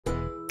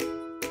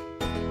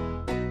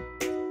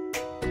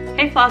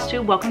Hey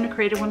Flosstube, welcome to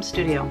Creative Whim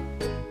Studio.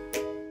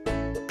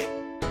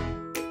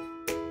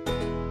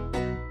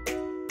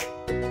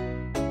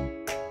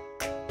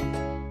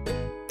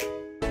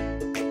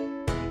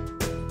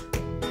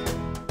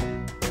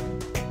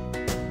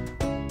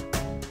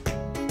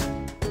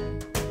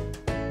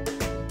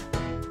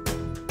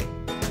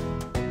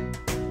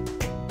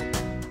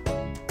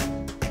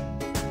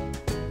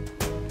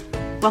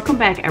 Welcome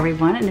back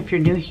everyone, and if you're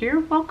new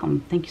here,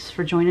 welcome. Thanks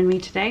for joining me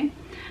today.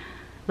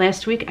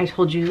 Last week I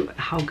told you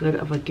how good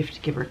of a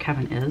gift giver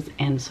Kevin is,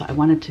 and so I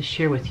wanted to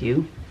share with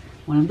you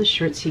one of the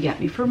shirts he got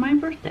me for my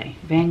birthday,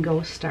 Van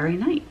Gogh Starry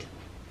Night.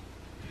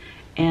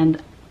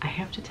 And I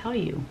have to tell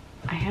you,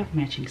 I have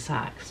matching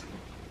socks.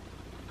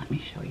 Let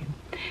me show you.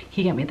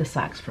 He got me the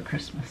socks for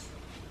Christmas.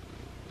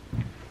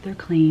 They're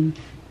clean.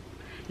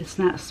 It's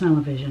not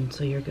smell-o-vision,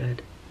 so you're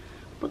good.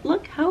 But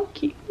look how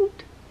cute.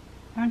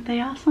 Aren't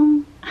they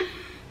awesome?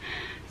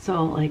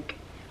 So, like,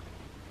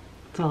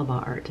 it's all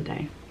about art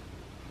today.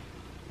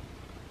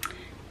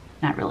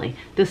 Not really.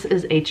 This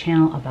is a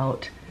channel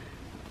about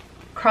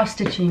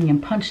cross-stitching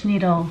and punch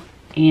needle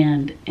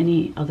and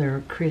any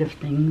other creative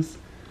things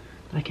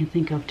that I can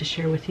think of to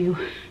share with you.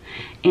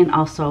 And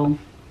also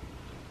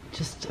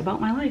just about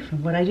my life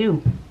and what I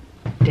do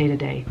day to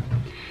day.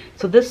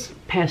 So this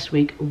past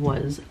week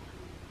was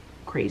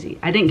crazy.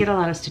 I didn't get a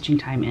lot of stitching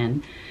time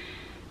in.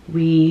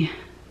 We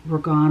were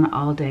gone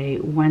all day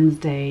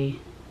Wednesday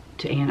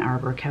to Ann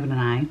Arbor, Kevin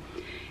and I,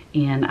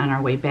 and on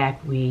our way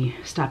back we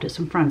stopped at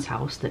some friends'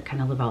 house that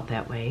kind of live out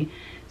that way,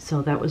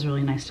 so that was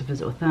really nice to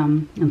visit with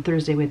them. And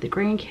Thursday we had the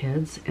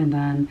grandkids, and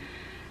then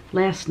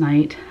last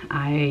night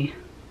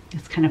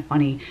it's kind of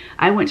funny,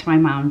 I went to my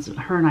mom's,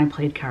 her and I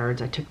played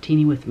cards. I took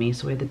Teeny with me,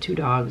 so we had the two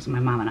dogs, my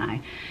mom and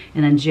I,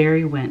 and then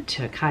Jerry went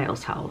to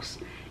Kyle's house,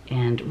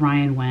 and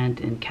Ryan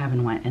went and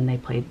Kevin went, and they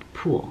played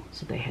pool,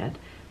 so they had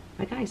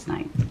a guys'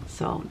 night.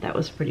 So that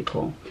was pretty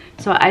cool.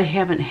 So I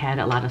haven't had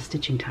a lot of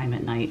stitching time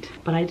at night,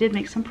 but I did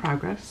make some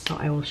progress, so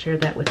I will share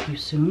that with you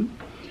soon.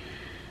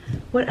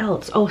 What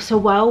else? Oh, so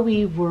while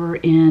we were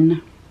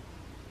in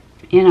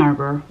Ann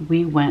Arbor,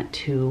 we went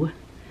to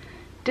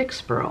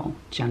Dixboro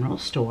General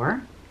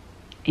Store,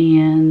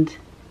 and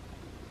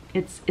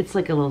it's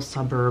like a little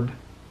suburb,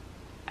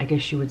 I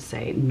guess you would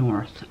say,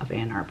 north of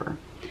Ann Arbor.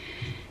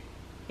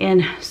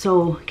 And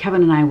so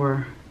Kevin and I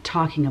were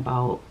talking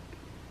about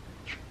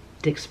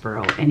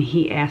Dixboro, and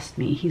he asked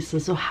me, he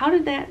says, so how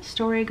did that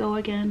story go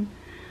again?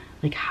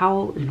 Like,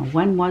 how, you know,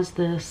 when was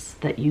this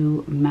that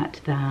you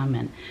met them?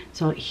 And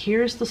so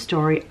here's the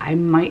story. I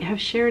might have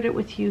shared it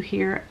with you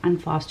here on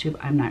Flosstube.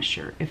 I'm not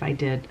sure. If I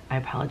did, I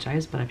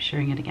apologize, but I'm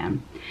sharing it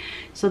again.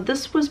 So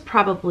this was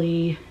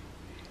probably,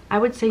 I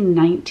would say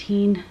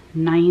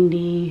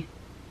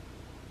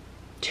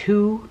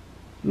 1992,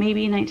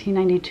 maybe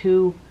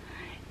 1992,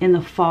 in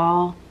the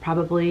fall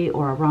probably,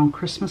 or around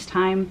Christmas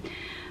time.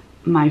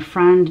 My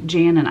friend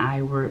Jan and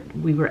I were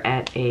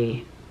at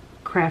a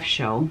craft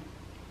show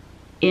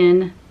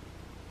in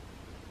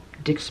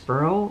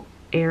Dixboro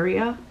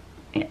area,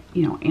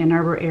 you know, Ann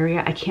Arbor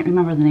area. I can't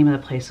remember the name of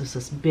the place. It was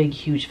this big,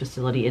 huge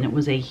facility, and it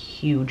was a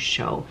huge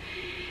show.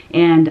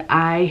 And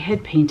I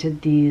had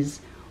painted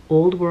these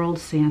old world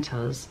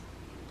Santas.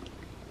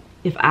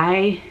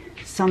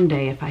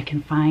 Someday, if I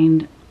can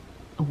find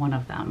one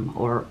of them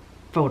or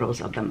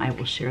photos of them, I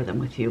will share them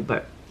with you.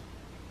 But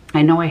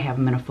I know I have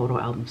them in a photo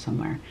album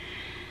somewhere.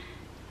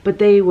 But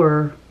they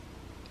were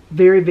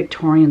very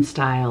Victorian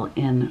style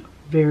and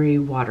very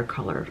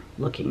watercolor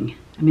looking.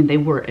 I mean, they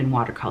were in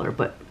watercolor,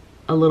 but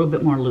a little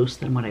bit more loose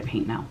than what I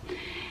paint now.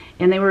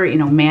 And they were, you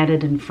know,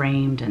 matted and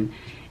framed. And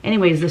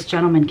anyways, this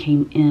gentleman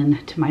came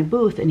in to my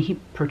booth, and he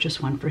purchased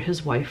one for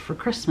his wife for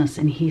Christmas.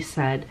 And he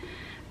said,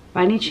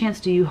 by any chance,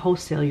 do you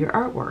wholesale your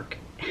artwork?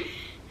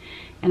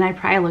 And I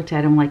probably looked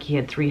at him like he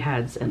had three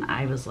heads, and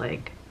I was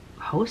like,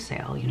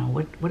 wholesale, you know,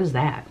 what is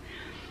that?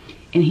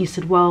 And he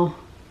said, well,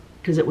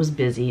 because it was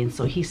busy, and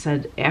so he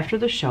said, after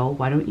the show,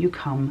 why don't you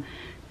come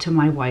to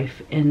my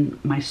wife in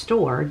my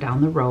store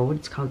down the road.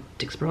 It's called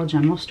Dixboro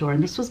General Store,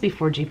 and this was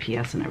before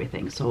GPS and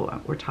everything,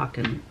 so we're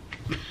talking,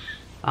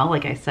 well,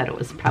 like I said, it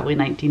was probably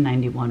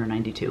 1991 or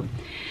 92.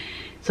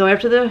 So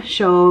after the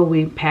show,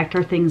 we packed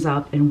our things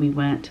up and we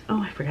went,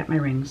 oh, I forgot my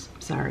rings,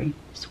 sorry,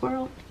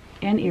 squirrel,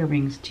 and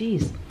earrings,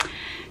 geez.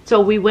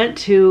 So we went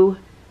to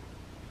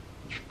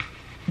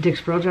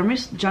Dixboro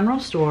General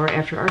Store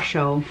after our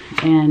show,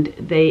 and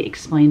they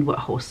explained what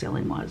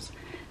wholesaling was.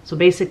 So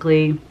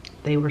basically,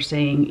 they were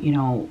saying, you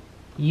know,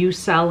 you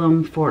sell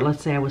them for,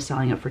 let's say I was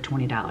selling it for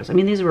 $20. I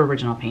mean, these were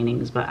original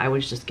paintings, but I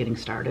was just getting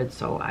started,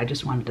 so I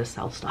just wanted to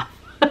sell stuff.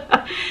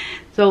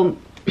 So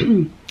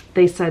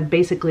they said,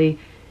 basically,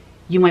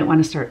 you might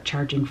want to start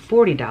charging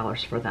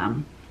 $40 for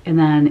them. And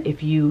then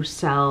if you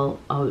sell,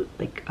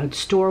 like a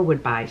store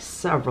would buy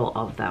several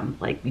of them,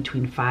 like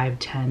between 5,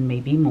 10,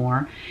 maybe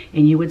more,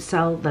 and you would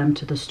sell them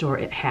to the store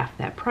at half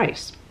that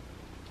price.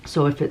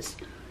 So if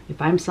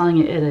I'm selling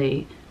it at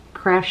a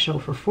craft show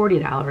for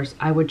 $40,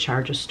 I would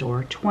charge a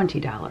store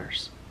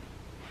 $20.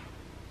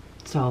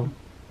 So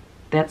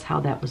that's how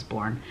that was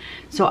born.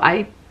 So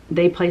I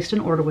they placed an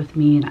order with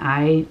me and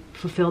I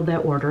fulfilled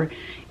that order,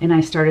 and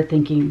I started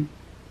thinking,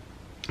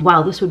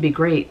 wow, this would be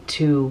great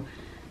to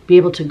be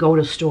able to go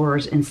to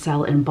stores and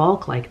sell in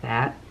bulk like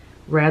that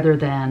rather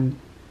than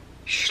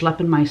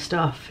schlepping my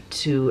stuff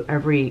to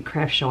every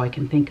craft show I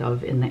can think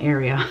of in the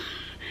area.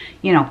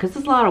 You know, because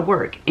it's a lot of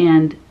work.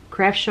 And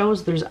craft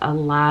shows, there's a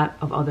lot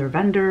of other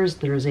vendors,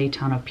 there's a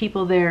ton of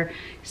people there.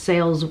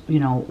 Sales, you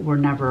know, were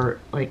never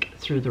like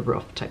through the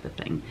roof type of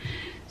thing.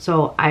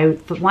 So I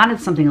wanted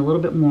something a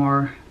little bit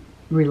more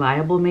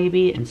reliable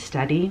maybe and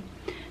steady.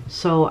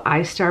 So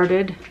I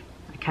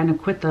kind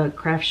of quit the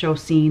craft show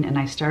scene and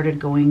I started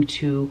going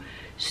to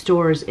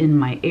stores in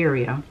my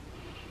area.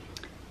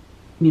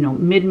 You know,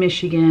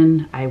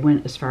 mid-Michigan, I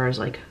went as far as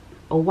like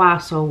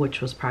Owasso,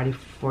 which was probably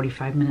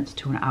 45 minutes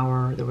to an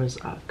hour. There was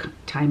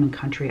Time and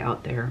Country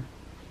out there.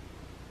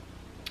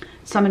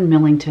 Some in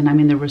Millington. I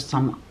mean, there was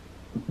some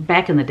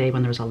back in the day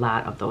when there was a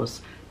lot of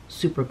those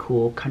super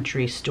cool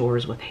country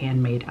stores with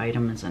handmade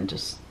items and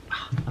just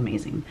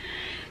amazing.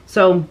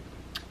 So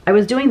I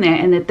was doing that,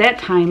 and at that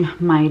time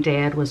my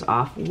dad was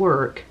off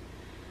work.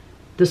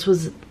 This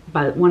was,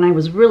 but when I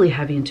was really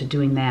heavy into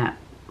doing that,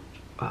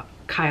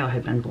 Kyle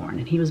had been born,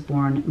 and he was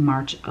born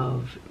March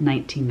of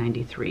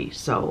 1993.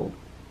 So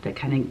that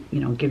kind of, you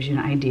know, gives you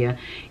an idea.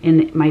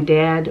 And my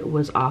dad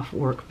was off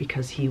work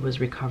because he was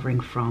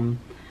recovering from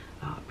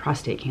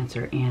prostate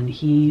cancer, and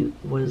he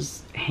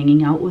was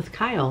hanging out with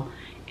Kyle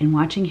and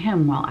watching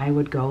him while I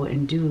would go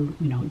and do,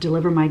 you know,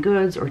 deliver my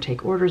goods or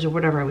take orders or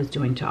whatever I was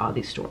doing to all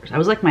these stores. I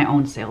was like my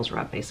own sales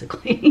rep,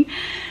 basically.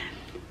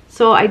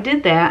 So I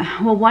did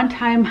that. Well, one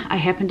time I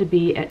happened to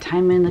be at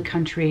Time in the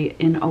Country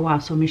in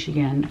Owasso,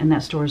 Michigan, and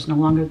that store is no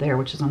longer there,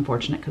 which is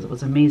unfortunate because it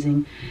was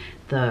amazing.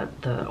 The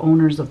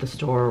owners of the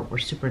store were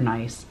super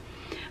nice.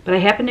 But I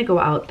happened to go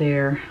out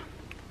there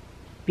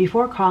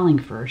before calling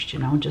first, you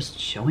know, just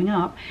showing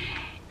up,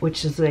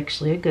 which is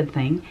actually a good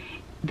thing.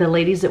 The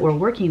ladies that were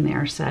working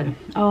there said,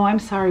 "Oh, I'm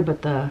sorry,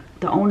 but the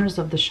owners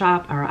of the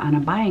shop are on a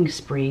buying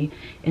spree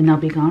and they'll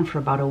be gone for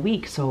about a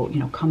week. So, you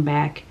know, come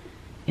back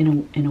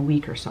in a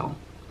week or so."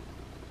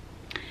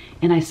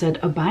 And I said,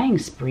 "A buying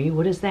spree?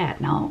 What is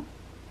that?" Now,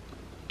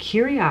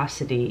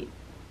 curiosity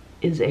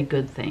is a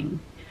good thing,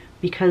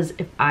 because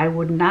if I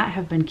would not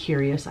have been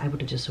curious, I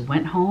would have just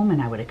went home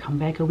and I would have come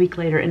back a week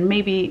later, and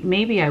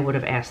maybe I would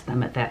have asked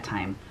them at that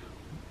time,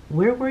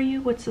 "Where were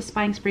you? What's this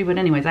buying spree?" But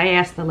anyways, I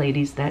asked the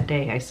ladies that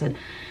day, I said,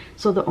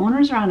 "So the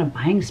owners are on a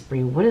buying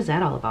spree. What is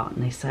that all about?"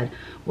 And they said,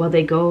 "Well,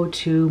 they go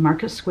to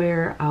Market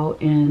Square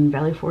out in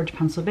Valley Forge,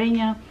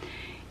 Pennsylvania,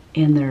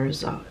 and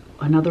there's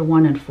another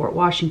one in Fort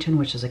Washington,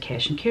 which is a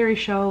cash and carry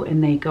show,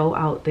 and they go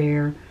out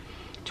there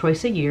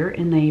twice a year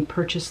and they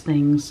purchase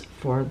things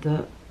for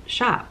the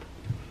shop."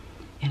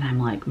 And I'm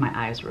like, my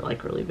eyes were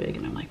like really big,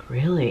 and I'm like,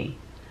 really?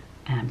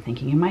 And I'm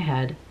thinking in my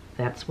head,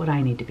 that's what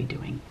I need to be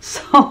doing.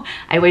 So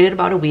I waited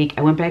about a week.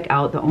 I went back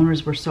out. The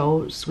owners were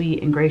so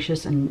sweet and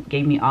gracious and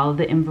gave me all of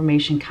the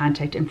information,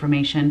 contact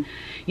information.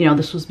 You know,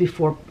 this was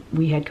before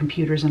we had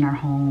computers in our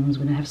homes.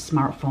 We didn't have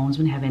smartphones.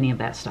 We didn't have any of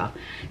that stuff.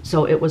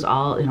 So it was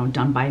all, you know,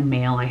 done by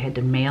mail. I had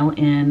to mail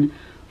in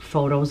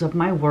photos of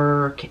my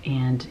work,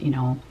 and, you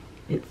know,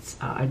 it's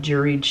a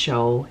juried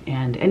show.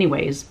 And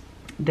anyways,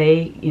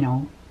 they, you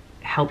know,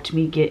 helped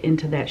me get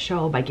into that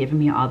show by giving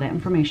me all that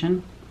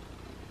information.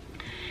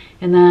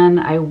 And then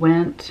I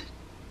went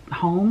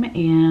home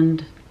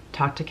and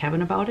talked to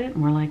Kevin about it,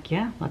 and we're like,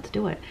 yeah, let's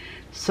do it.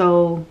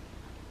 So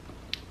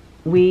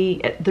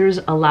there's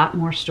a lot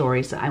more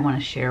stories that I want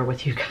to share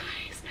with you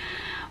guys,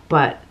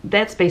 but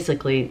that's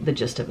basically the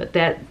gist of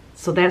it.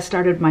 So that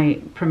started my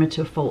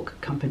primitive folk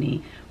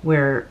company,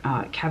 where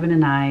Kevin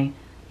and I,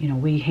 you know,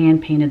 we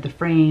hand painted the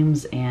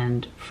frames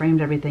and framed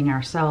everything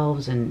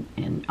ourselves and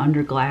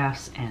under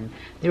glass, and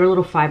they were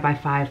little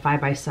 5x5,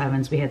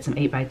 5x7s. We had some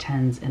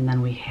 8x10s, and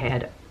then we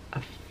had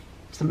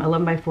some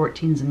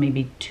 11x14s and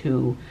maybe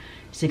 2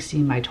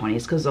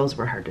 16x20s, because those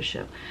were hard to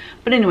ship.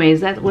 But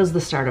anyways, that was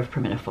the start of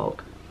primitive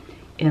folk.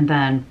 And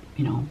then,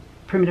 you know,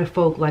 primitive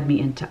folk led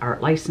me into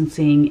art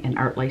licensing, and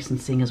art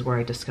licensing is where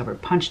I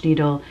discovered punch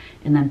needle,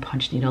 and then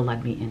punch needle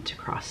led me into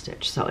cross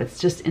stitch. So it's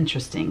just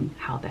interesting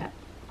how that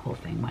whole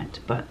thing went.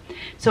 But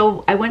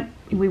so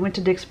we went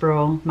to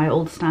Dixboro, my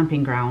old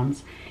stomping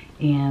grounds,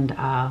 and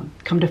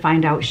come to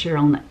find out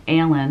Cheryl and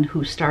Allen,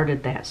 who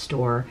started that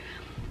store,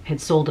 had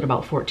sold it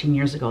about 14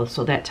 years ago.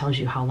 So that tells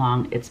you how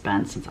long it's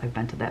been since I've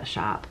been to that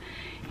shop.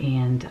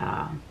 And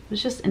it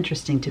was just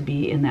interesting to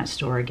be in that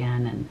store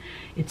again. And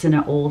it's in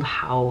an old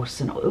house,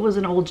 and it was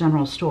an old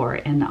general store,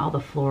 and all the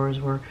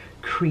floors were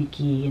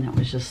creaky, and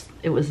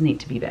it was neat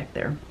to be back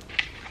there.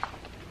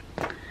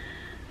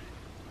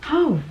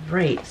 All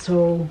right,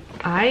 so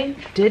I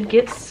did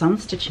get some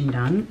stitching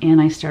done,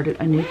 and I started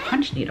a new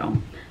punch needle.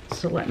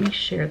 So let me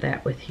share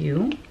that with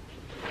you.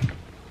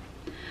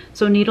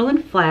 So Needle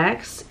and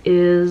Flax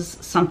is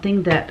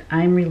something that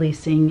I'm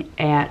releasing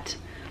at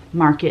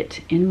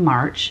Market in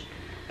March.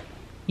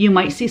 You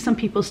might see some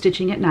people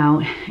stitching it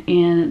now,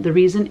 and the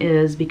reason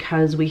is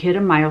because we hit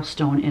a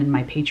milestone in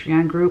my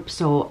Patreon group.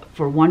 So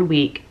for 1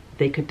 week,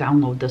 they could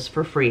download this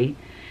for free,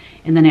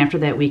 And then after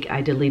that week,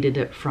 I deleted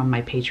it from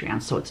my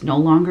Patreon. So it's no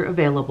longer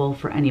available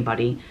for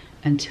anybody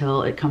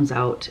until it comes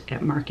out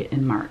at market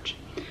in March.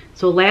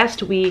 So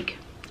last week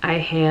I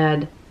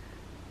had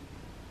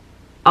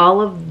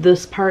all of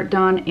this part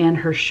done and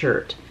her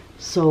shirt.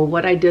 So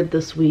what I did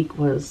this week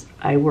was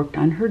I worked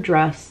on her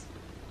dress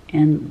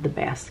and the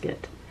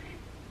basket.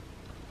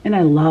 And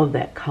I love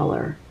that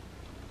color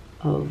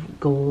of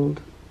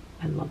gold.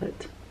 I love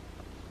it.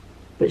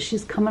 But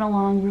she's coming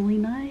along really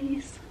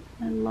nice.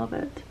 I love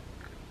it.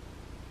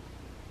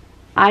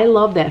 I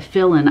love that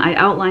fill-in. I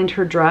outlined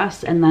her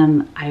dress and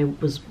then I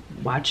was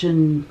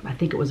watching, I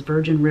think it was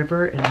Virgin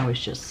River, and I was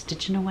just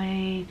stitching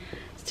away,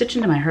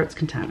 stitching to my heart's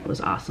content. It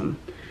was awesome.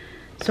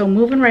 So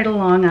moving right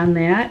along on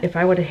that, if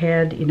I would have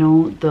had, you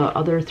know, the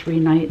other 3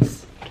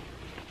 nights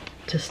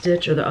to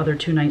stitch or the other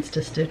 2 nights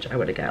to stitch, I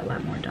would have got a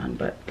lot more done,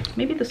 but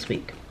maybe this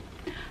week.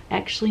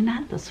 Actually,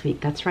 not this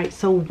week, that's right.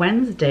 So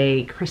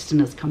Wednesday,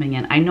 Kristen is coming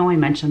in. I know I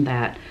mentioned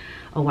that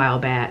a while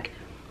back,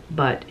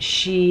 but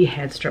she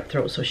had strep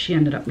throat, so she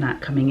ended up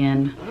not coming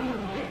in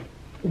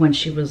when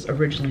she was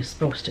originally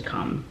supposed to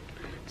come.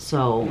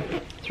 So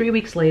 3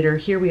 weeks later,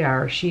 here we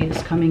are. She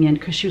is coming in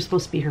because she was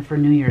supposed to be here for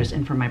New Year's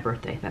and for my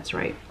birthday. That's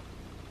right.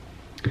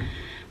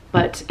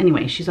 But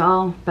anyway, she's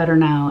all better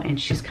now and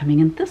she's coming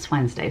in this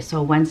Wednesday.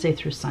 So Wednesday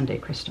through Sunday,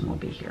 Kristen will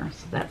be here.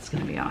 So that's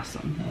going to be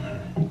awesome.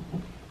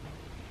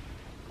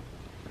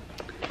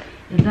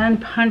 And then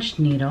punch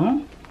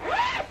needle.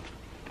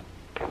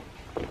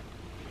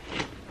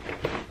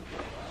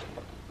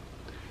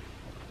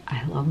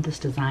 I love this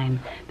design.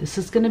 This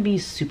is going to be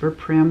super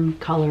prim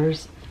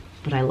colors,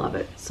 but I love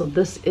it. So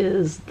this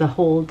is the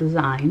whole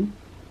design.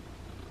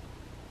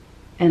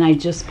 And I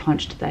just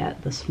punched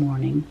that this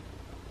morning.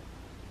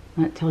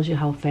 That tells you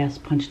how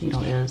fast punch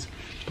needle is.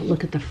 But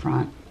look at the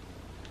front.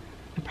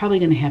 I'm probably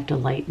going to have to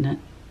lighten it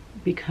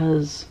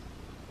because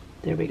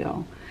there we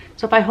go.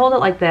 So if I hold it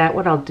like that,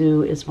 what I'll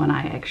do is when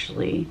I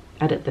actually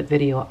edit the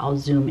video, I'll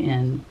zoom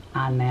in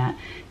on that.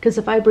 Because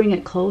if I bring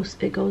it close,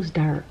 it goes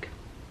dark.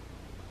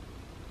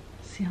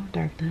 See how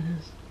dark that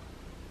is?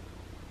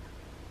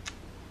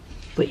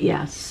 But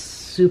yeah,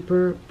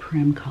 super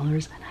prim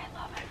colors, and I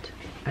love it.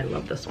 I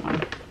love this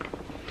one.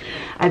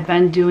 I've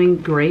been doing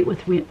great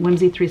with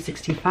Whimsy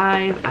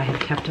 365. I have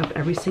kept up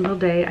every single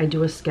day. I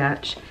do a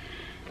sketch,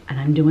 and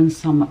I'm doing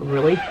some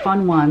really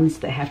fun ones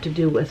that have to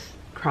do with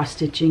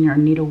cross-stitching or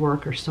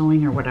needlework or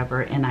sewing or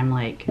whatever, and I'm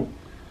like,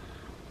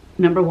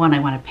 number one, I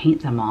want to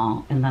paint them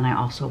all, and then I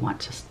also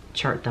want to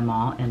chart them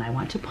all, and I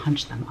want to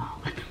punch them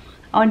all.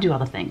 I want to do all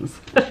the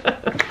things.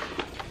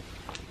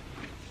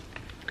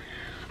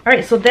 All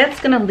right, so that's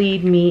going to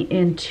lead me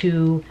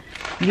into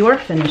your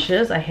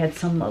finishes. I had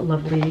some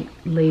lovely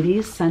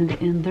ladies send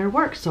in their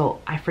work, so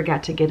I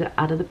forgot to get it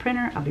out of the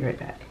printer. I'll be right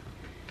back.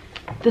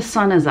 The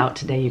sun is out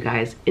today, you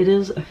guys. It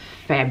is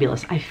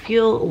fabulous. I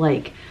feel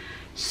like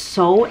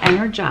so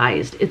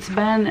energized. It's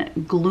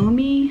been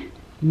gloomy,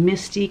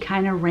 misty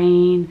kind of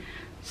rain,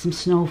 some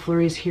snow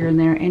flurries here and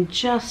there, and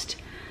just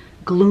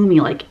gloomy.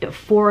 Like at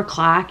 4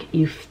 o'clock,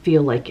 you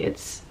feel like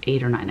it's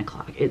 8 or 9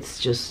 o'clock. It's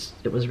just,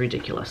 it was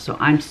ridiculous. So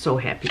I'm so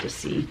happy to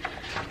see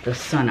the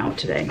sun out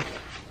today.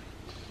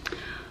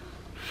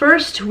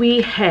 First,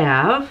 we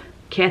have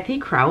Kathy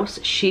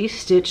Kraus. She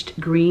stitched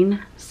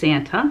Green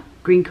Santa,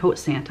 Green Coat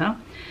Santa.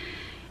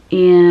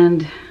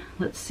 And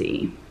let's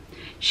see.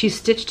 She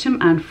stitched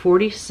him on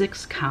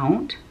 46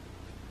 count.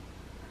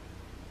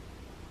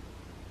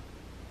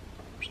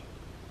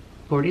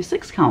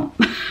 46 count.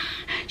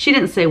 She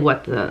didn't say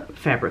what the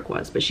fabric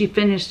was, but she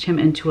finished him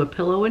into a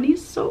pillow, and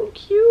he's so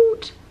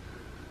cute.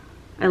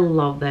 I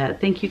love that.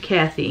 Thank you,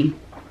 Kathy.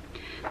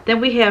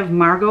 Then we have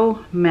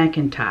Margot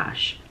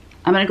McIntosh.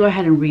 I'm going to go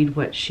ahead and read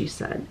what she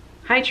said.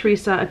 Hi,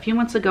 Teresa. A few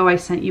months ago, I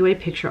sent you a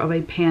picture of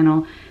a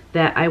panel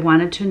that I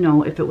wanted to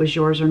know if it was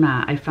yours or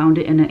not. I found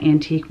it in an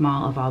antique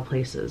mall of all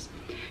places.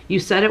 You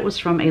said it was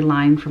from a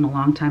line from a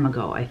long time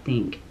ago, I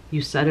think.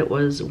 You said it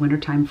was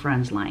Wintertime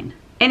Friends line.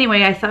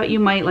 Anyway, I thought you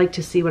might like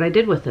to see what I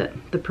did with it.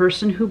 The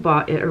person who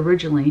bought it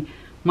originally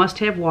must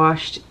have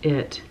washed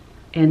it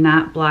and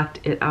not blocked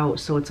it out,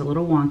 so it's a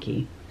little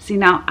wonky. See,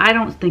 now, I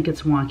don't think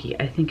it's wonky.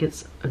 I think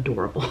it's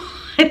adorable.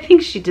 I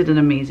think she did an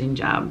amazing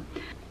job.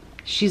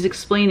 She's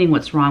explaining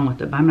what's wrong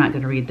with it, but I'm not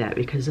going to read that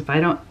because if I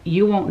don't,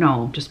 you won't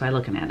know just by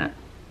looking at it.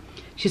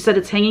 She said,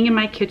 it's hanging in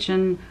my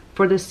kitchen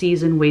for the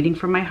season, waiting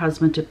for my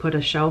husband to put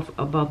a shelf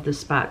above the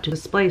spot to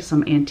display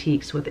some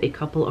antiques with a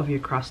couple of your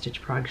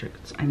cross-stitch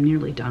projects I'm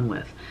nearly done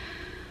with.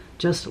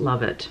 Just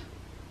love it.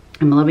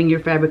 I'm loving your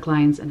fabric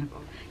lines. And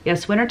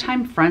yes,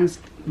 Wintertime Friends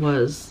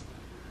was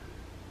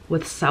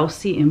with South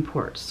Sea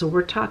Imports. So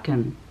we're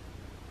talking,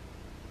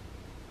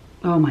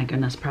 oh my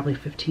goodness, probably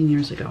 15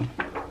 years ago.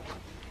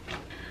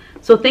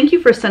 So thank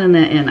you for sending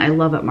that in. I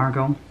love it,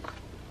 Margot.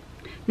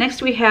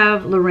 Next we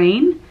have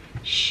Lorraine.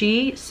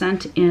 She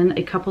sent in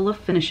a couple of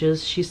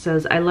finishes. She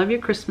says, I love your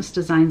Christmas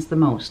designs the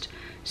most.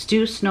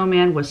 Stu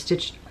Snowman was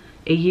stitched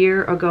a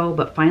year ago,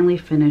 but finally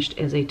finished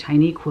as a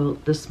tiny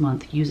quilt this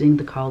month using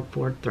the called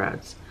for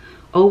threads.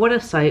 Oh, What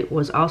a Sight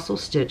was also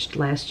stitched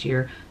last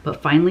year,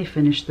 but finally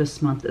finished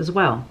this month as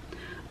well.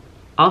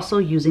 also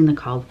using the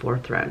called for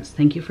threads.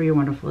 Thank you for your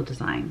wonderful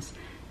designs.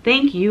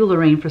 Thank you,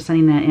 Lorraine, for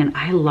sending that in.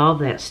 I love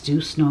that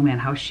Stu Snowman,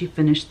 how she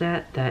finished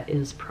that. That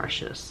is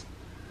precious.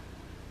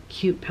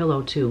 Cute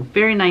pillow too.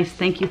 Very nice.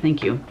 Thank you,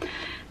 thank you.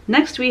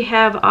 Next we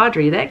have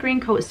Audrey. That Green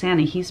Coat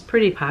Santa, he's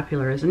pretty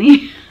popular, isn't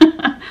he?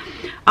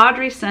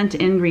 Audrey sent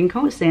in Green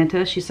Coat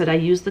Santa. She said, I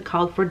used the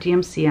called for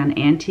DMC on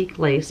Antique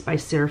Lace by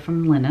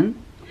Seraphim Linen.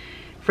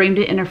 Framed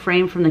it in a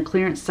frame from the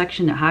clearance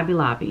section at Hobby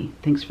Lobby.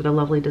 Thanks for the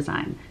lovely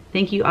design.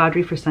 Thank you,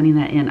 Audrey, for sending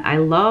that in. I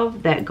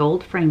love that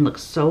gold frame.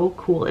 Looks so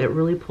cool. It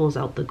really pulls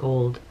out the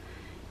gold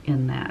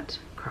in that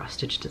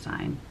cross-stitch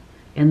design.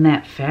 In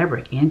that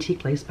fabric,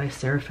 Antique Lace by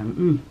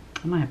Seraphim.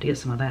 I might have to get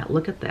some of that.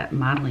 Look at that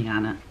modeling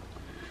on it.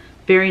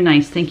 Very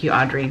nice. Thank you,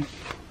 Audrey.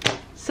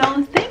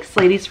 So thanks,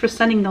 ladies, for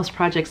sending those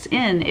projects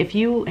in. If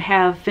you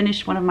have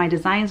finished one of my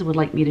designs and would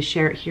like me to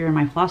share it here in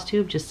my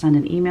Flosstube, just send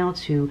an email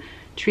to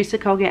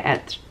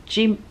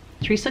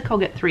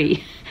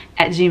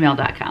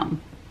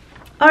teresakoget3@gmail.com.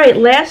 All right,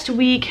 last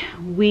week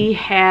we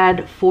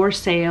had for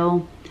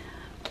sale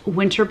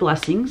Winter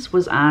Blessings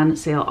was on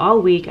sale all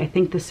week. I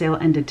think the sale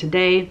ended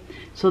today.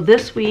 So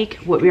this week,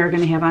 what we are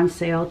going to have on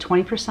sale,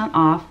 20%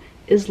 off,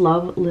 is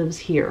Love Lives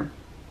Here.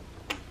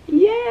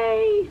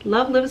 Yay!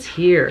 Love Lives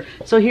Here.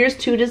 So here's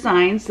 2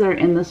 designs that are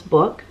in this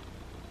book.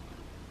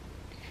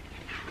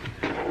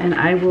 And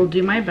I will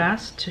do my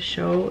best to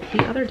show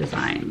the other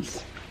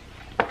designs.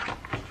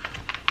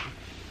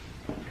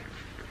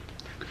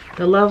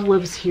 The Love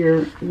Lives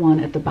Here one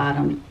at the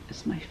bottom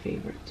is my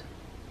favorite.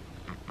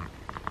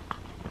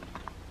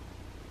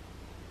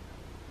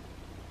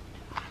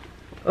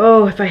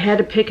 Oh, if I had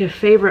to pick a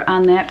favorite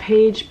on that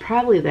page,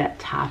 probably that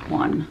top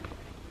one.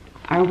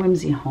 Our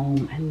Whimsy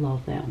Home. I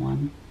love that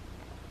one.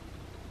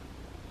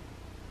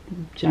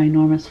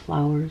 Ginormous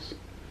flowers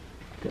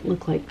that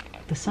look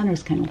like, the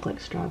centers kind of look like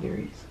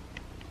strawberries.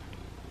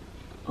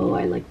 Oh,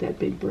 I like that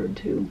big bird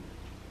too.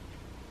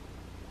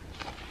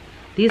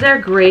 These are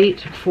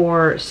great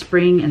for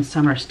spring and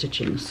summer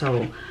stitching.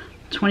 So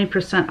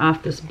 20%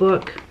 off this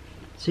book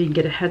so you can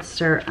get a head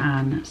start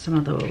on some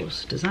of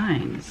those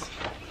designs.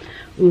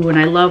 Ooh, and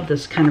I love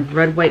this kind of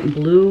red, white, and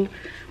blue.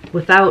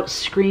 Without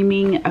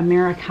screaming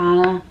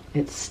Americana,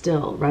 it's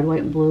still red,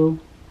 white, and blue.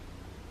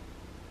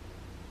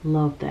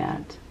 Love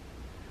that.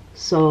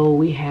 So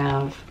we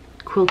have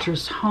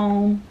Quilter's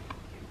Home,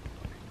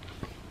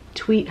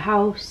 Tweet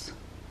House,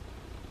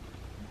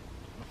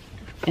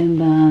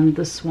 and then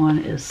this one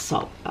is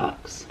Salt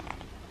Box.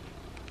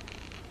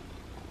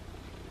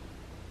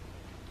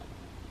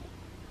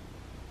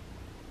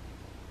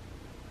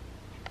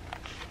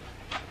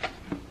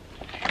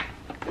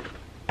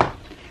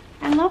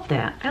 I love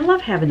that. I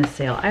love having a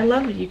sale. I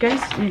love it. You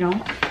guys, you know,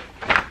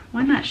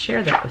 why not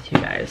share that with you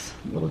guys?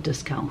 A little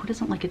discount. Who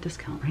doesn't like a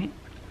discount, right?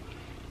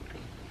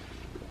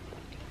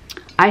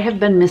 I have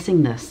been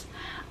missing this.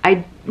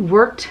 I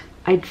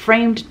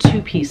framed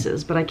 2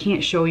 pieces, but I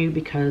can't show you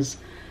because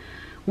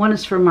one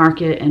is for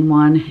market and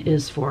one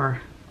is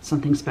for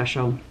something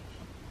special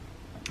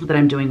that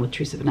I'm doing with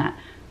Teresa Vanette.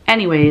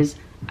 Anyways,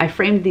 I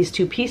framed these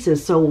 2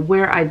 pieces, so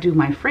where I do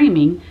my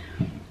framing,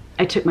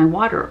 I took my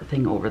water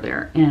thing over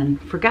there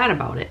and forgot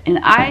about it. And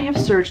I have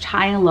searched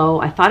high and low.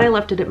 I thought I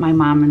left it at my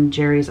mom and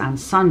Jerry's on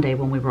Sunday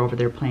when we were over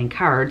there playing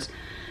cards.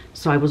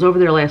 So I was over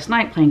there last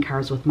night playing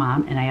cards with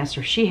Mom, and I asked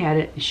her if she had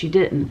it, and she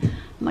didn't.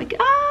 I'm like,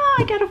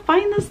 I gotta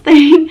find this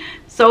thing.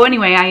 So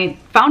anyway, I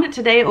found it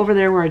today over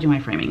there where I do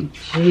my framing.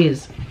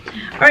 Jeez.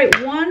 All right,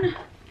 one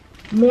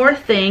more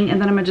thing,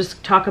 and then I'm gonna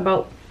just talk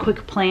about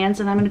quick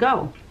plans, and I'm gonna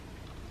go.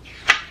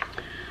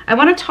 I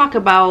wanna talk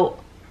about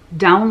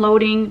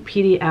downloading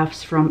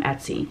PDFs from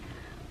Etsy.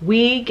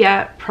 We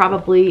get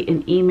probably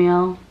an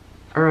email,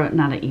 or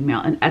not an email,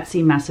 an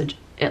Etsy message,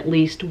 at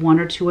least 1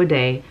 or 2 a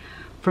day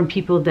from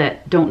people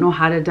that don't know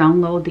how to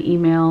download the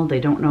email. They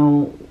don't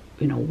know,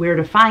 you know, where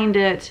to find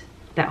it,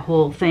 that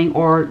whole thing,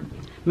 or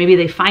maybe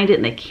they find it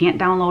and they can't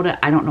download it.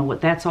 I don't know what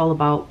that's all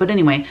about. But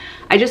anyway,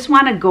 I just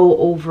want to go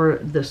over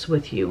this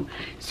with you.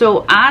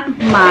 So on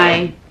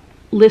my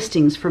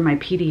listings for my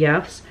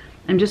PDFs,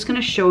 I'm just going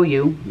to show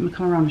you. I'm going to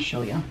come around and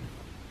show you.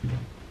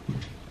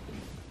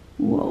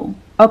 Whoa.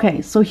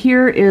 Okay, so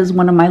here is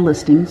one of my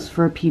listings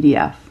for a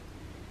PDF.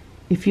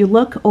 If you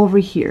look over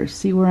here,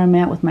 see where I'm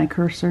at with my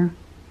cursor?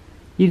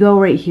 You go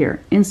right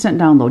here, instant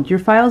download. Your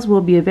files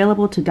will be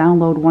available to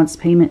download once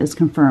payment is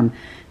confirmed.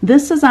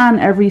 This is on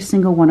every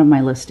single one of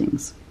my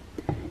listings.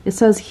 It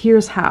says,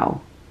 here's how.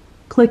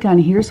 Click on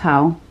here's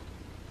how.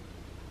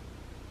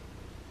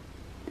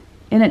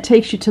 And it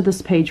takes you to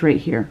this page right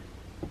here.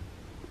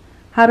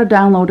 How to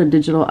download a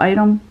digital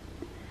item.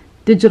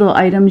 Digital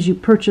items you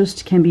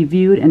purchased can be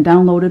viewed and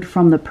downloaded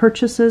from the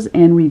purchases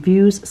and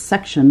reviews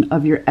section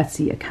of your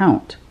Etsy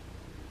account.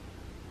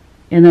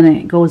 And then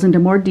it goes into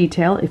more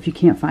detail if you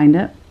can't find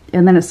it.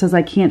 And then it says,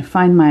 I can't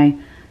find my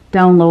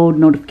download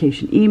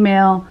notification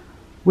email.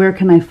 Where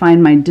can I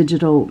find my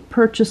digital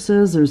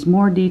purchases? There's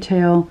more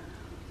detail.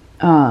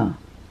 I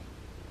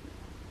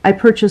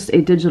purchased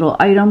a digital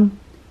item,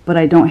 but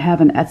I don't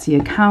have an Etsy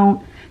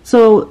account.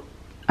 So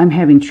I'm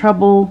having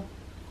trouble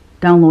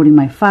downloading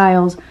my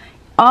files.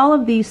 all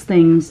of these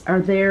things are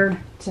there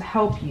to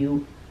help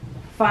you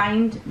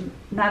find,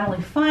 not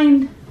only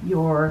find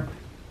your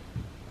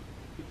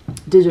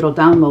digital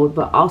download,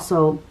 but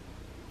also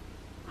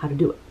how to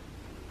do it.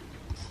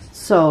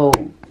 So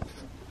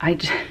I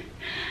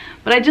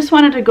just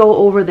wanted to go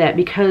over that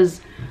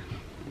because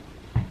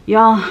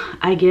y'all,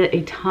 I get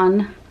a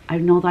ton. I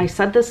know that I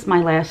said this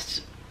my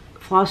last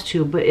floss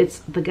tube, but it's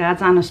the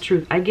God's honest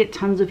truth. I get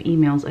tons of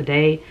emails a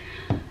day,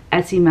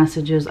 Etsy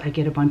messages, I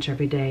get a bunch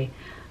every day.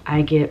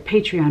 I get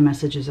Patreon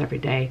messages every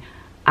day.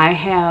 I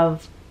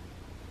have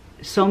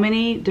so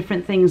many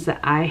different things that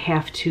I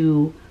have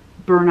to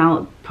burn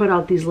out, put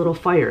out these little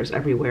fires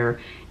everywhere.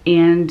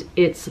 And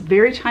it's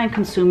very time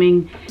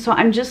consuming. So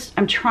I'm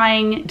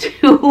trying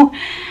to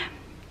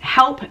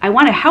help. I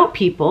want to help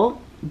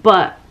people,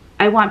 but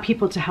I want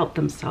people to help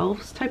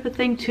themselves type of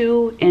thing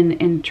too,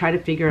 and try to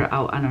figure it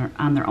out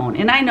on their own.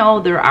 And I know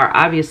there are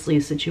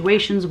obviously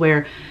situations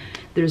where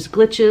there's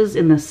glitches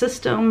in the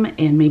system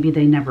and maybe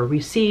they never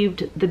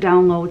received the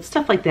download,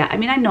 stuff like that. I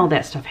mean, I know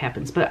that stuff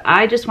happens, but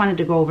I just wanted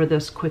to go over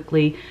this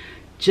quickly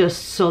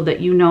just so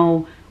that you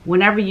know,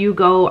 whenever you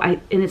go, and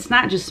it's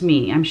not just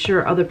me, I'm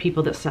sure other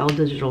people that sell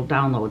digital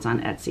downloads on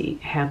Etsy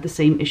have the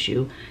same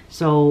issue.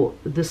 So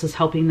this is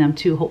helping them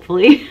too,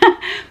 hopefully.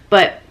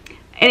 But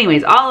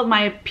anyways, all of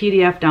my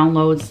PDF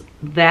downloads,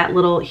 that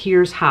little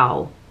here's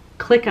how,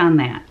 click on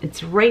that.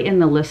 It's right in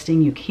the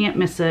listing, you can't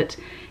miss it.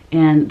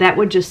 And that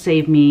would just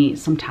save me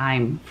some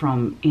time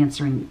from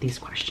answering these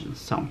questions.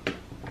 So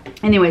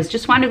anyways,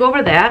 just wanted to go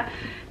over that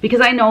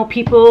because I know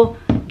people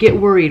get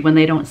worried when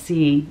they don't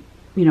see,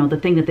 you know, the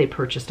thing that they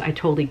purchased. I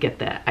totally get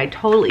that. I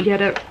totally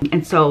get it.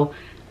 And so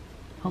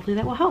hopefully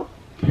that will help.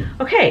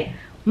 Okay,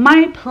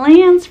 my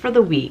plans for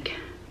the week.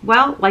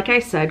 Well, like I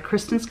said,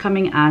 Kristen's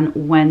coming on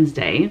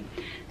Wednesday.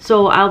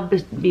 So I'll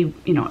be,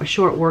 you know, a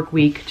short work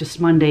week,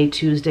 just Monday,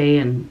 Tuesday,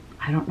 and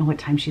I don't know what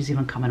time she's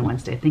even coming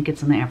Wednesday. I think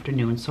it's in the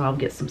afternoon, so I'll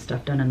get some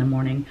stuff done in the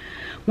morning.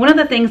 One of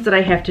the things that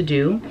I have to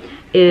do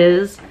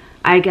is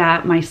I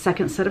got my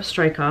second set of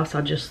strike-offs.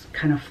 I'll just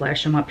kind of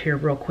flash them up here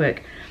real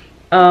quick,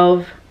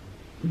 of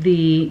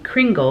the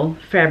Kringle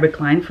fabric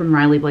line from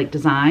Riley Blake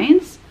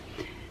Designs.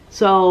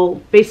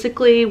 So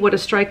basically what a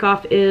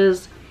strike-off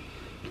is,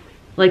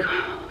 like,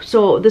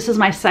 so this is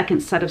my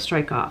second set of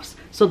strike-offs.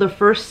 So the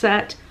first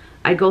set,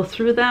 I go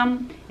through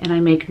them and I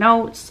make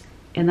notes,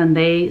 and then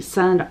they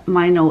send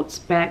my notes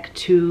back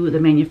to the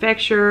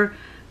manufacturer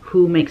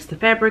who makes the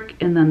fabric,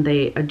 and then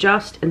they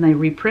adjust and they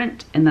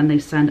reprint, and then they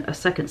send a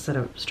second set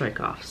of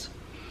strike-offs.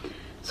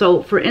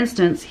 So for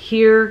instance,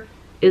 here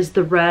is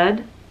the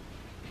red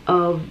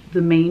of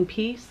the main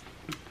piece.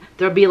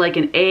 There'll be like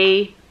an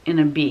A and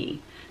a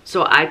B.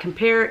 So I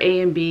compare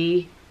A and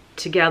B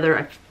together,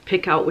 I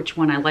pick out which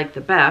one I like the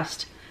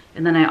best,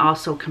 and then I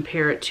also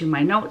compare it to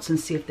my notes and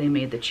see if they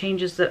made the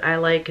changes that I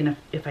like and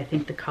if I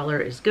think the color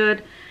is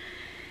good.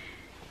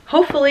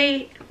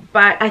 Hopefully,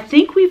 but I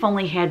think we've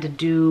only had to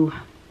do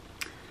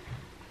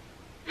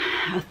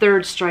a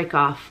third strike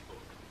off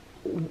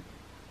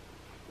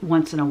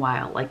once in a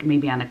while, like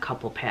maybe on a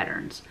couple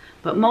patterns.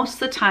 But most of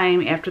the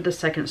time after the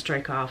second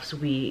strike offs,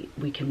 we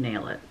can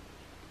nail it.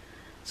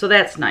 So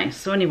that's nice.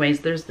 So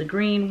anyways, there's the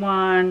green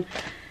one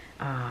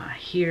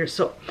here.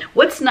 So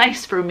what's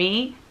nice for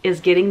me is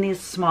getting these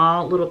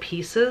small little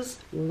pieces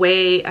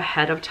way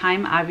ahead of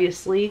time,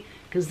 obviously,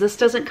 because this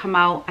doesn't come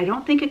out, I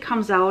don't think it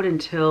comes out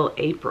until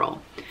April.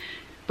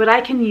 But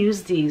I can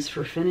use these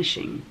for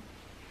finishing.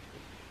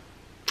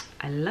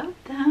 I love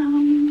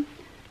them.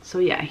 So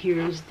yeah,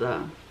 here's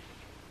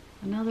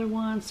another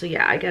one. So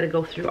yeah, I gotta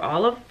go through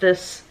all of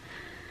this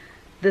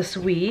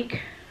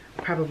week,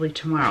 probably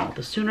tomorrow.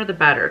 The sooner the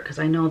better, because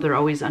I know they're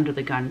always under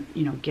the gun,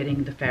 you know,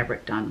 getting the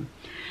fabric done.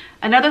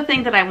 Another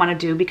thing that I want to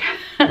do,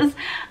 because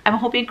I'm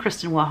hoping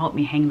Kristen will help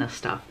me hang this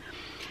stuff.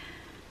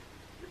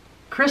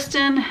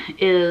 Kristen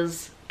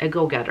is a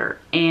go-getter,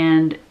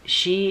 and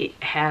she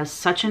has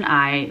such an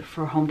eye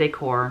for home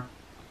decor.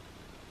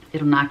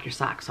 It'll knock your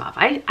socks off.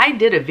 I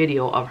did a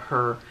video of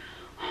her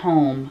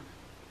home.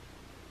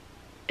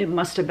 It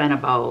must have been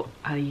about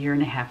a year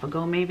and a half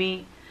ago,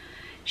 maybe.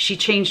 She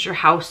changed her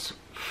house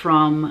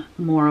from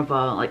more of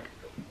a like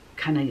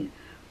kind of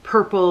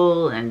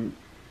purple and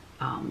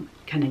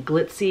kind of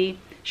glitzy.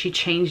 She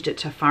changed it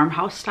to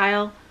farmhouse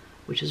style,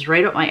 which is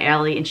right up my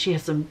alley, and she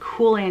has some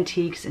cool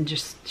antiques, and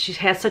just she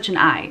has such an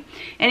eye.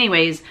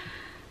 Anyways,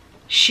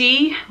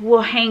 she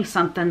will hang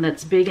something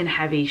that's big and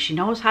heavy. She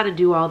knows how to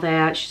do all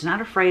that. She's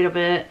not afraid of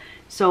it.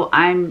 So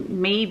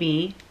I'm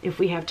maybe, if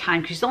we have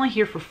time, because she's only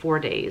here for 4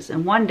 days,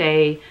 and one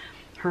day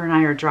her and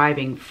I are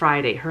driving,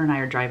 Friday, her and I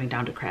are driving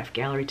down to Craft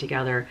Gallery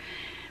together.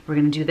 We're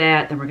gonna do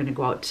that, then we're gonna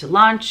go out to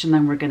lunch, and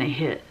then we're gonna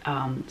hit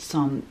an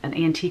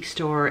antique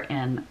store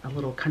and a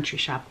little country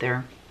shop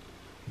there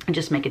and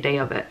just make a day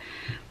of it.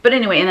 But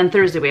anyway, and then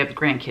Thursday we have the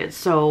grandkids.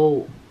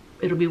 So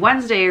it'll be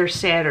Wednesday or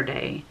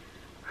Saturday.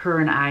 Her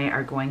and I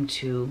are going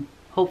to,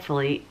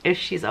 hopefully, if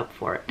she's up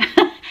for it,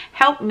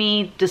 help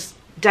me just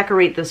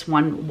decorate this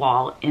one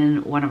wall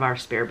in one of our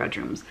spare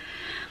bedrooms.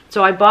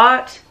 So I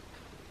bought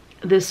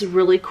this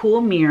really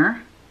cool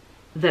mirror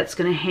that's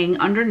going to hang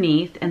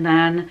underneath. And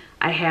then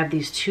I have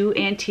these 2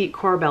 antique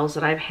corbels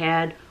that I've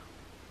had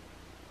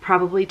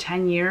probably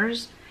 10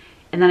 years.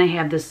 And then I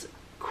have this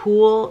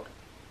cool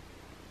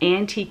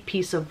antique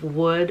piece of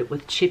wood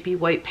with chippy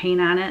white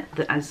paint on it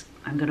that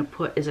I'm going to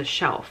put as a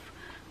shelf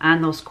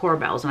on those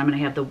corbels. And I'm going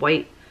to have the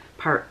white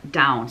part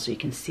down so you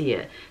can see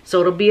it. So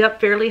it'll be up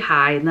fairly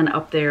high, and then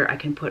up there I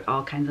can put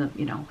all kinds of,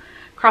 you know,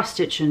 cross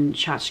stitch and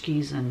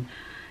tchotchkes and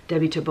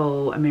Debbie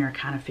Tabot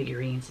Americana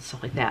figurines and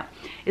stuff like that.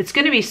 It's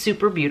going to be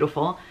super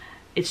beautiful.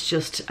 It's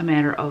just a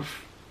matter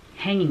of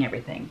hanging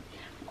everything.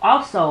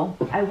 Also,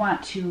 I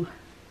want to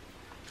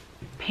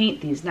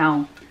paint these.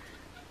 Now,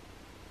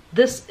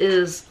 this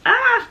is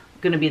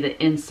going to be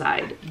the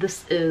inside.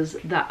 This is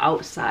the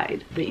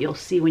outside that you'll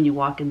see when you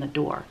walk in the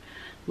door.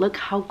 Look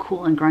how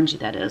cool and grungy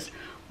that is.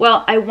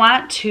 Well, I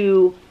want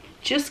to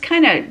just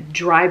kind of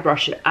dry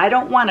brush it. I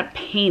don't want to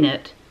paint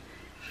it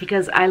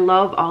because I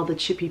love all the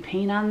chippy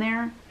paint on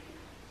there,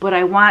 but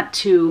I want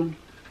to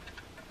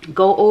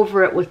go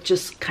over it with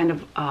just kind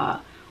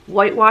of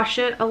whitewash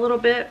it a little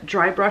bit,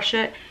 dry brush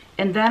it,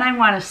 and then I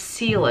want to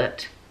seal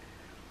it.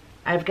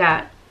 I've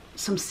got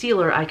some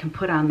sealer I can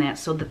put on that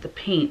so that the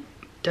paint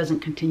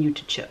doesn't continue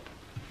to chip.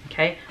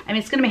 Okay, I mean,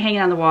 it's going to be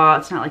hanging on the wall.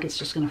 It's not like it's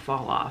just going to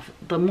fall off.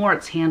 The more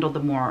it's handled, the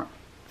more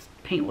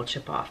paint will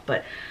chip off.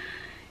 But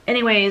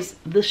anyways,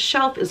 the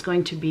shelf is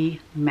going to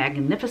be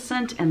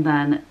magnificent, and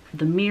then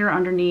the mirror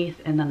underneath,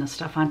 and then the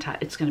stuff on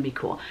top. It's going to be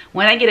cool.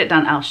 When I get it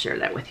done, I'll share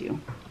that with you.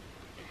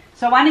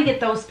 So I want to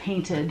get those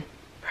painted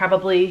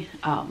probably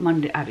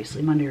Monday,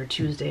 obviously Monday or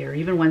Tuesday or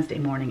even Wednesday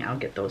morning. I'll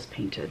get those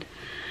painted.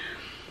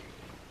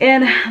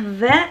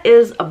 And that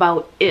is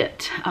about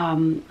it.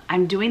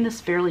 I'm doing this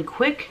fairly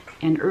quick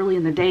and early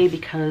in the day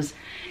because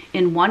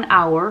in 1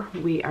 hour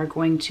we are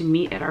going to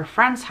meet at our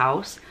friend's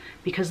house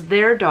because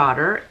their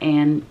daughter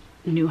and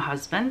new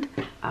husband,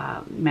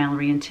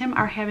 Mallory and Tim,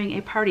 are having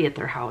a party at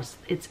their house.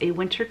 It's a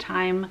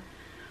wintertime,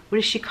 what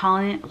is she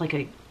calling it? Like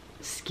a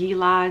ski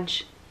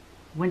lodge,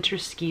 winter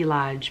ski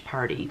lodge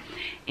party.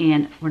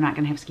 And we're not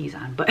gonna have skis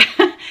on, but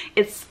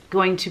it's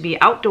going to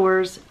be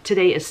outdoors.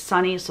 Today is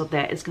sunny, so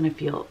that is gonna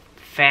feel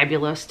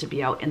fabulous to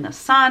be out in the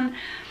sun.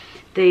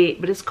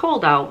 But it's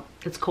cold out.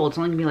 It's cold. It's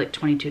only gonna be like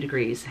 22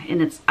 degrees,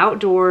 and it's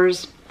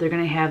outdoors. They're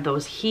gonna have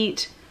those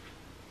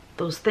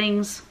those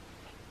things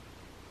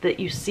that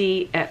you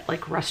see at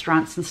like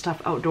restaurants and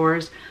stuff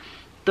outdoors,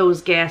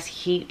 those gas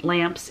heat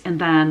lamps,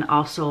 and then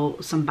also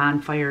some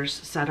bonfires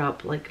set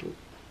up like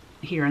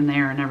here and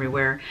there and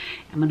everywhere.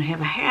 I'm gonna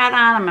have a hat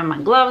on, I'm gonna have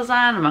my gloves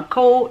on, and my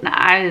coat.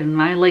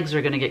 My legs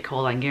are gonna get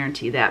cold, I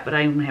guarantee that, but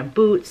I'm gonna have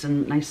boots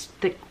and nice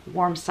thick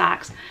warm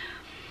socks.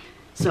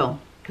 So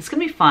it's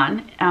gonna be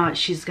fun.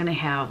 She's gonna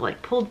have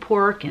like pulled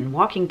pork and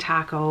walking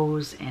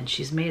tacos, and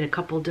she's made a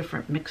couple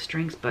different mixed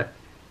drinks, but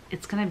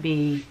it's gonna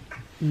be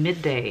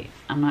midday.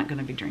 I'm not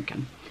gonna be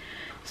drinking.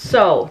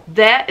 So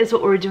that is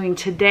what we're doing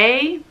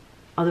today.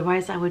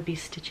 Otherwise I would be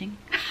stitching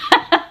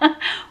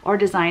or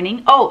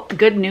designing. Oh,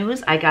 good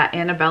news, I got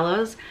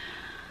Annabella's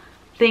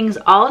things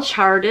all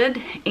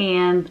charted,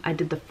 and I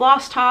did the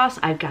floss toss.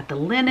 I've got the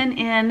linen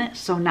in,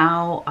 so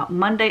now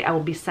Monday I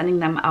will be sending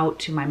them out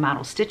to my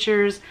model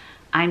stitchers.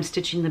 I'm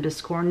stitching the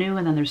biscore new,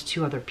 and then there's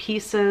 2 other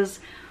pieces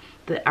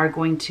that are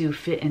going to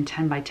fit in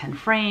 10 by 10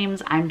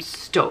 frames. I'm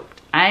stoked.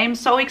 I'm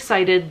so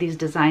excited. These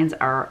designs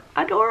are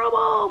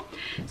adorable.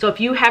 So if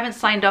you haven't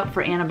signed up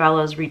for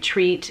Annabella's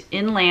retreat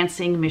in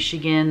Lansing,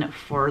 Michigan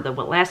for the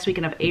last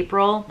weekend of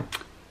April,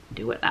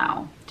 do it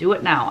now. Do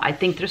it now. I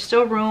think there's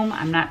still room.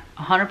 I'm not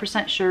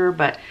 100% sure,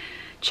 but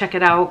check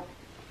it out.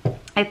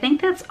 I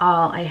think that's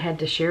all I had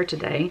to share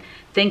today.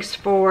 Thanks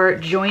for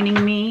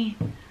joining me.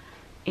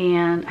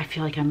 And I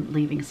feel like I'm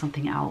leaving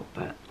something out,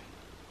 but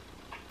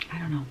I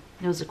don't know.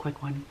 It was a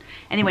quick one.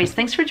 Anyways,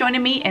 thanks for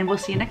joining me, and we'll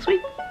see you next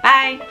week.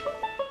 Bye.